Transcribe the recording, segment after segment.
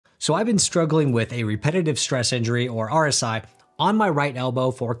So I've been struggling with a repetitive stress injury, or RSI, on my right elbow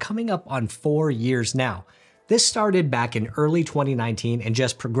for coming up on 4 years now. This started back in early 2019 and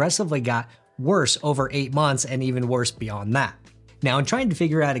just progressively got worse over 8 months and even worse beyond that. Now, in trying to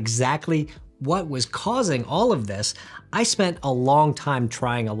figure out exactly what was causing all of this, I spent a long time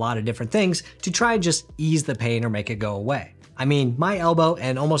trying a lot of different things to try and just ease the pain or make it go away. I mean, my elbow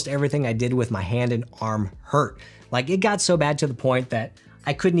and almost everything I did with my hand and arm hurt. Like, it got so bad to the point that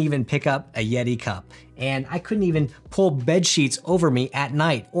I couldn't even pick up a Yeti cup, and I couldn't even pull bed sheets over me at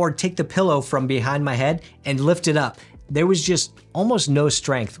night or take the pillow from behind my head and lift it up. There was just almost no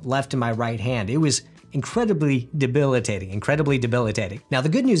strength left in my right hand. It was incredibly debilitating. Now, the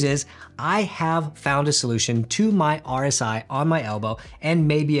good news is I have found a solution to my RSI on my elbow, and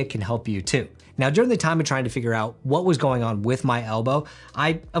maybe it can help you too. Now, during the time of trying to figure out what was going on with my elbow,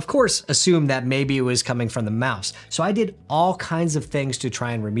 I, of course, assumed that maybe it was coming from the mouse. So I did all kinds of things to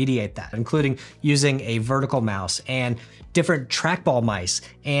try and remediate that, including using a vertical mouse and different trackball mice,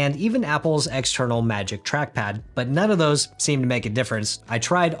 and even Apple's external Magic trackpad, but none of those seemed to make a difference. I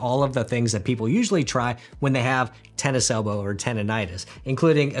tried all of the things that people usually try when they have tennis elbow or tendonitis,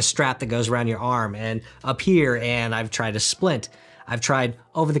 including a strap that goes around your arm and up here, and I've tried a splint. I've tried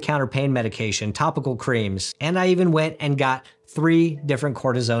over-the-counter pain medication, topical creams, and I even went and got 3 different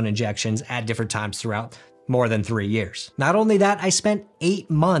cortisone injections at different times throughout more than 3 years. Not only that, I spent 8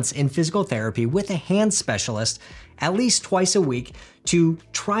 months in physical therapy with a hand specialist at least twice a week to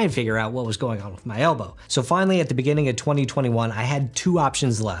try and figure out what was going on with my elbow. So finally, at the beginning of 2021, I had 2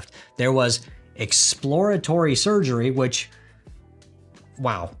 options left. There was exploratory surgery, which,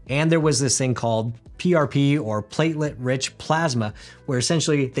 wow, and there was this thing called PRP, or platelet-rich plasma, where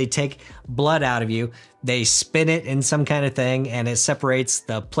essentially they take blood out of you, they spin it in some kind of thing, and it separates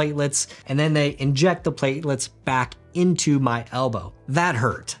the platelets, and then they inject the platelets back into my elbow. That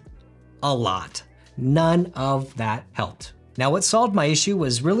hurt a lot. None of that helped. Now, what solved my issue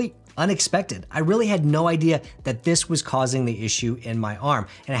was really unexpected. I really had no idea that this was causing the issue in my arm,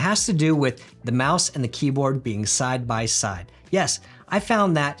 and it has to do with the mouse and the keyboard being side by side. Yes, I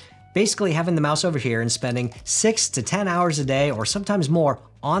found that basically having the mouse over here and spending 6 to 10 hours a day, or sometimes more,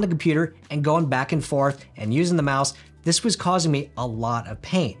 on a computer and going back and forth and using the mouse, this was causing me a lot of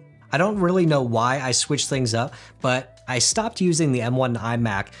pain. I don't really know why I switched things up, but I stopped using the M1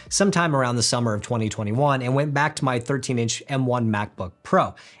 iMac sometime around the summer of 2021 and went back to my 13-inch M1 MacBook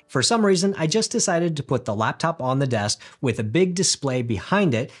Pro. For some reason, I just decided to put the laptop on the desk with a big display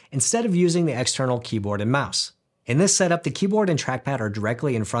behind it instead of using the external keyboard and mouse. In this setup, the keyboard and trackpad are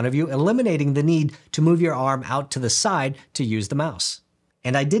directly in front of you, eliminating the need to move your arm out to the side to use the mouse.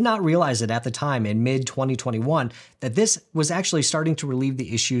 And I did not realize it at the time in mid-2021 that this was actually starting to relieve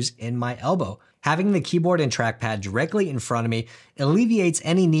the issues in my elbow. Having the keyboard and trackpad directly in front of me alleviates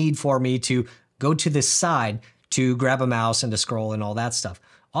any need for me to go to the side to grab a mouse and to scroll and all that stuff.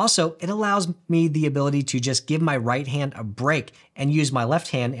 Also, it allows me the ability to just give my right hand a break and use my left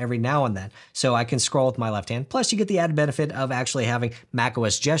hand every now and then. So I can scroll with my left hand. Plus, you get the added benefit of actually having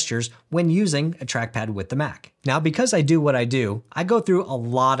macOS gestures when using a trackpad with the Mac. Now, because I do what I do, I go through a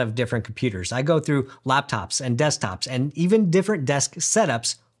lot of different computers. I go through laptops and desktops and even different desk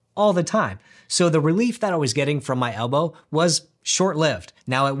setups all the time. So the relief that I was getting from my elbow was short-lived.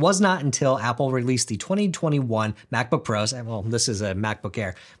 Now, it was not until Apple released the 2021 MacBook Pros, and well, this is a MacBook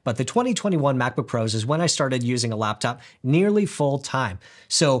Air, but the 2021 MacBook Pros is when I started using a laptop nearly full time.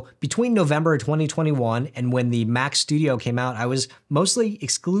 So between November of 2021 and when the Mac Studio came out, I was mostly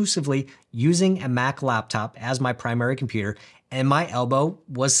exclusively using a Mac laptop as my primary computer, and my elbow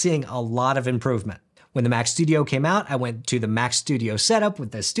was seeing a lot of improvement. When the Mac Studio came out, I went to the Mac Studio setup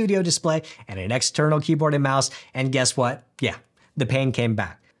with the studio display and an external keyboard and mouse, and guess what? Yeah, the pain came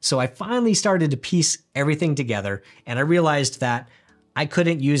back. So I finally started to piece everything together, and I realized that I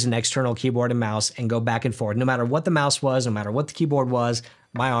couldn't use an external keyboard and mouse and go back and forth. No matter what the mouse was, no matter what the keyboard was,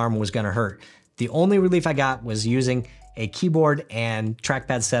 my arm was gonna hurt. The only relief I got was using a keyboard and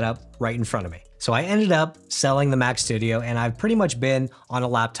trackpad setup right in front of me. So I ended up selling the Mac Studio, and I've pretty much been on a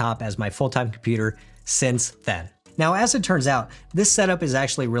laptop as my full-time computer since then. Now, as it turns out, this setup is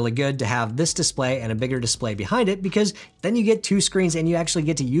actually really good to have this display and a bigger display behind it, because then you get 2 screens and you actually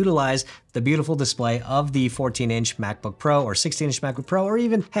get to utilize the beautiful display of the 14-inch MacBook Pro or 16-inch MacBook Pro, or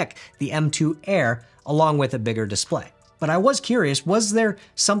even, heck, the M2 Air, along with a bigger display. But I was curious, was there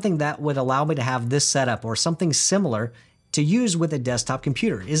something that would allow me to have this setup or something similar to use with a desktop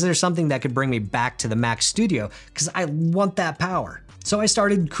computer? Is there something that could bring me back to the Mac Studio? Because I want that power. So I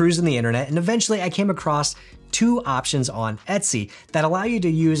started cruising the internet, and eventually I came across 2 options on Etsy that allow you to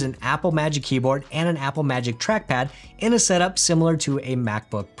use an Apple Magic Keyboard and an Apple Magic Trackpad in a setup similar to a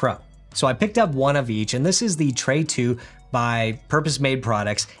MacBook Pro. So I picked up one of each, and this is the Tray 2 by Purpose Made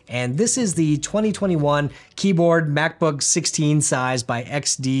Products, and this is the 2021 keyboard MacBook 16 size by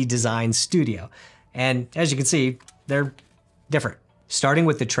XD Design Studio. And as you can see, they're different. Starting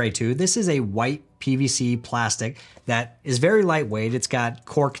with the Tray 2, this is a white PVC plastic that is very lightweight. It's got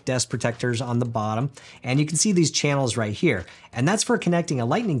cork desk protectors on the bottom, and you can see these channels right here. And that's for connecting a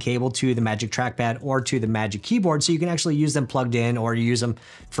lightning cable to the Magic Trackpad or to the Magic Keyboard, so you can actually use them plugged in or use them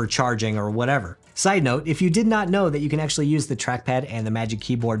for charging or whatever. Side note, if you did not know that you can actually use the trackpad and the Magic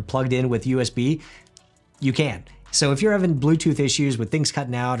Keyboard plugged in with USB, you can. So if you're having Bluetooth issues with things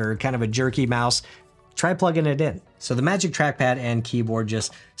cutting out or kind of a jerky mouse, try plugging it in. So the Magic Trackpad and keyboard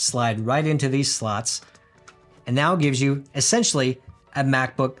just slide right into these slots, and now gives you essentially a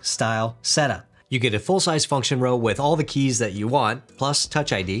MacBook style setup. You get a full-size function row with all the keys that you want, plus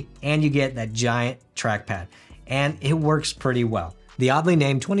Touch ID, and you get that giant trackpad, and it works pretty well. The oddly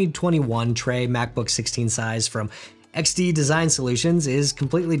named 2021 Tray MacBook 16 size from XD Design Solutions is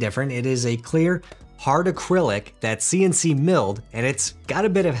completely different. It is a clear, hard acrylic that's CNC milled, and it's got a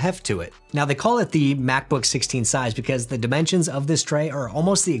bit of heft to it. Now they call it the MacBook 16 size because the dimensions of this tray are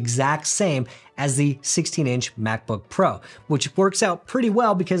almost the exact same as the 16-inch MacBook Pro, which works out pretty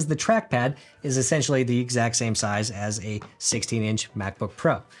well because the trackpad is essentially the exact same size as a 16-inch MacBook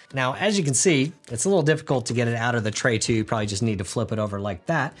Pro. Now, as you can see, it's a little difficult to get it out of the Tray 2. You probably just need to flip it over like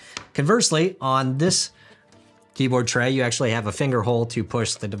that. Conversely, on this keyboard tray, you actually have a finger hole to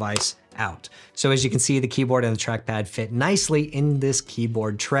push the device out. So as you can see, the keyboard and the trackpad fit nicely in this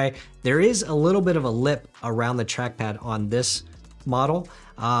keyboard tray. There is a little bit of a lip around the trackpad on this model.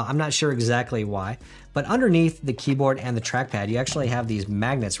 I'm not sure exactly why, but underneath the keyboard and the trackpad, you actually have these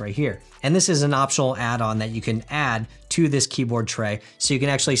magnets right here. And this is an optional add-on that you can add to this keyboard tray. So you can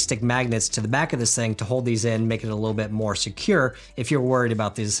actually stick magnets to the back of this thing to hold these in, make it a little bit more secure if you're worried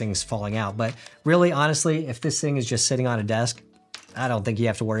about these things falling out. But really, honestly, if this thing is just sitting on a desk, I don't think you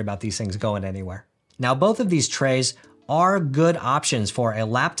have to worry about these things going anywhere. Now, both of these trays are good options for a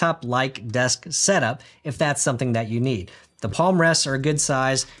laptop-like desk setup if that's something that you need. The palm rests are a good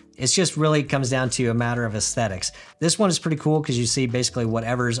size. It just really comes down to a matter of aesthetics. This one is pretty cool because you see basically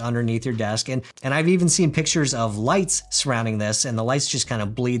whatever's underneath your desk. And I've even seen pictures of lights surrounding this, and the lights just kind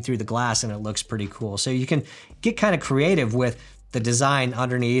of bleed through the glass and it looks pretty cool. So you can get kind of creative with the design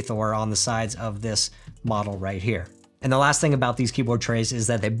underneath or on the sides of this model right here. And the last thing about these keyboard trays is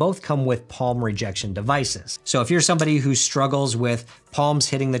that they both come with palm rejection devices. So if you're somebody who struggles with palms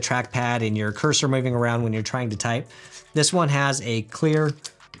hitting the trackpad and your cursor moving around when you're trying to type, this one has a clear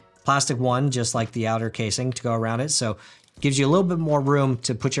plastic one, just like the outer casing, to go around it. So it gives you a little bit more room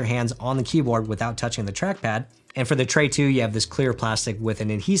to put your hands on the keyboard without touching the trackpad. And for the Tray 2, you have this clear plastic with an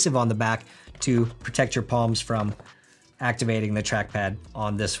adhesive on the back to protect your palms from activating the trackpad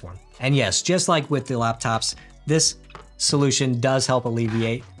on this one. And yes, just like with the laptops, this solution does help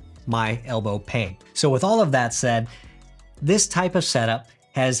alleviate my elbow pain. So with all of that said, this type of setup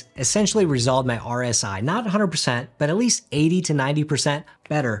has essentially resolved my RSI, not 100%, but at least 80 to 90%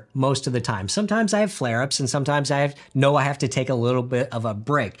 better most of the time. Sometimes I have flare-ups and sometimes I have to take a little bit of a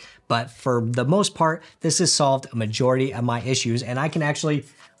break. But for the most part, this has solved a majority of my issues and I can actually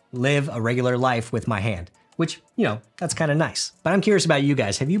live a regular life with my hand, which, you know, that's kind of nice. But I'm curious about you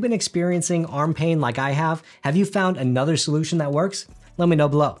guys. Have you been experiencing arm pain like I have? Have you found another solution that works? Let me know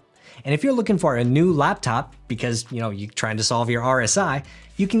below. And if you're looking for a new laptop because, you know, you're trying to solve your RSI,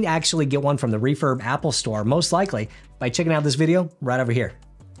 you can actually get one from the Refurb Apple Store, most likely by checking out this video right over here.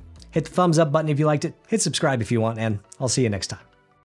 Hit the thumbs up button if you liked it, hit subscribe if you want, and I'll see you next time.